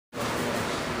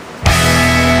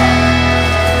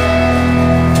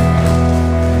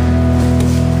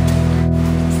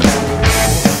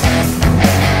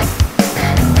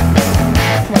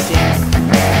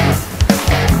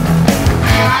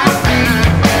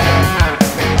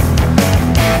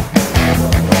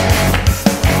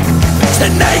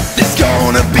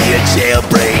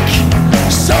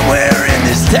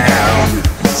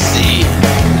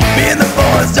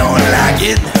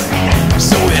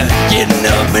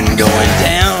going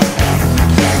down.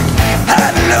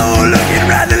 High and low, looking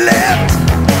right to left.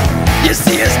 You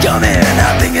see us coming,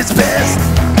 I think it's best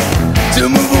to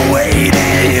move away to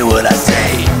hear what I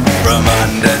say from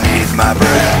underneath my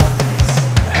breath.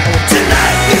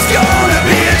 Tonight is gonna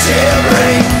be a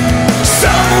jailbreak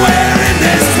somewhere in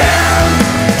this town.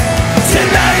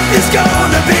 Tonight is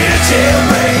gonna be a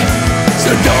jailbreak, so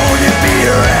don't you be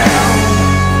around.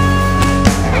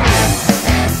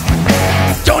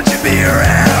 Don't you be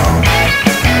around.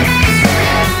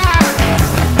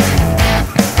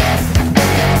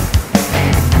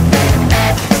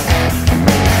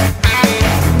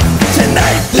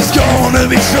 Tonight there's gonna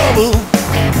be trouble.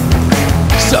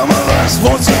 Some of us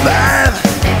won't survive.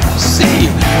 See,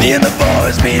 me and the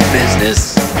boys mean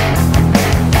business,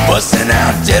 busting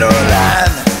out dead or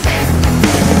alive.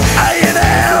 I hear the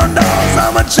hound dogs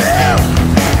on my trail.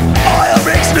 Oil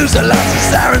breaks loose and lots of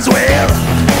sirens wail.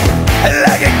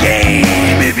 Like a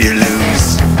game, if you lose,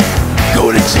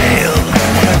 go to jail.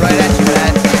 Right at you,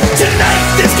 man. Tonight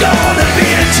there's gonna be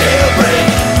a jailbreak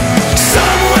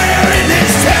somewhere in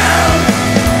this town.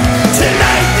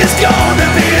 Tonight there's gonna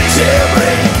be a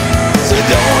jailbreak, so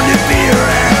don't you be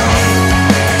around.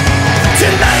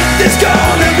 Tonight there's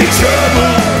gonna be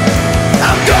trouble,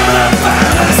 I'm gonna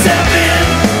find myself in.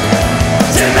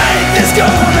 Tonight there's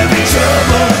gonna be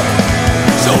trouble,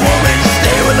 so woman,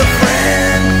 stay with a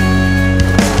friend.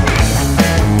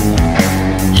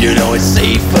 You know it's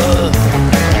safer.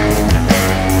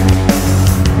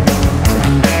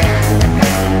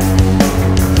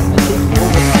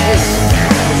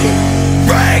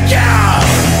 Break out!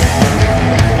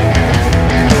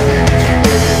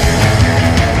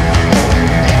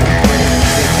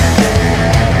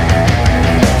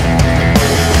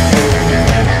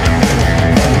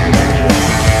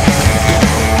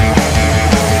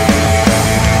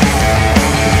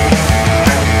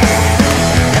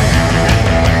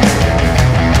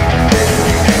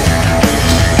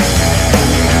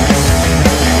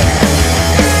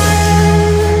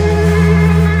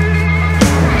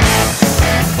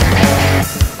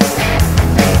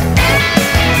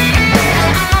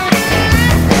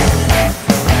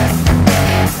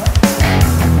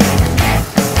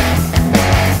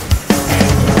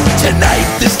 Tonight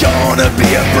there's gonna be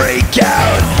a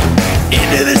breakout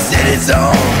into the city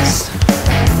zones.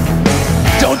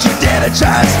 Don't you dare to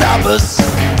try and stop us,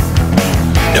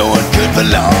 no one could for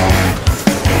long.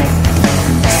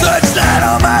 Searchlight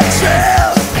on my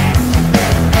trail,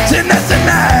 tonight's the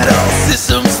night all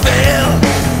systems fail.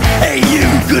 Hey you,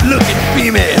 good looking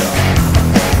female,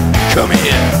 come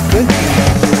here.